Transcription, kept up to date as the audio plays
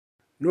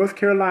North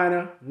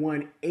Carolina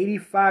won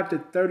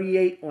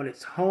 85-38 on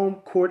its home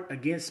court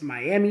against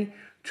Miami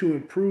to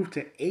improve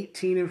to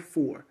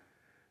 18-4.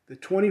 The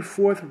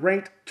 24th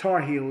ranked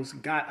Tar Heels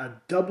got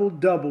a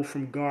double-double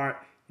from guard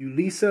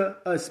Alyssa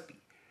Ustby,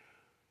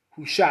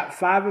 who shot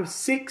 5 of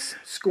 6,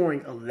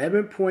 scoring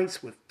 11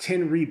 points with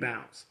 10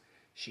 rebounds.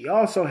 She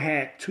also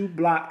had 2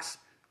 blocks,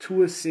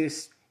 2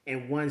 assists,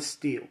 and 1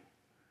 steal.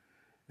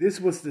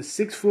 This was the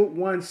 6'1"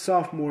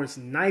 sophomore's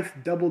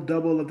 9th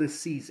double-double of the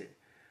season.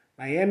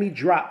 Miami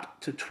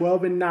dropped to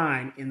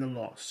 12-9 in the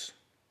loss.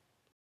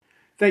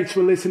 Thanks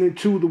for listening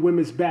to the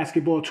Women's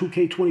Basketball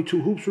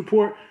 2K22 Hoops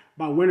Report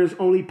by Winners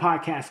Only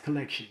Podcast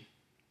Collection.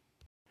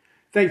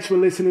 Thanks for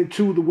listening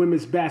to the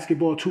Women's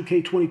Basketball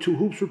 2K22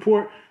 Hoops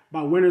Report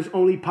by Winners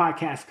Only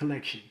Podcast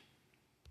Collection.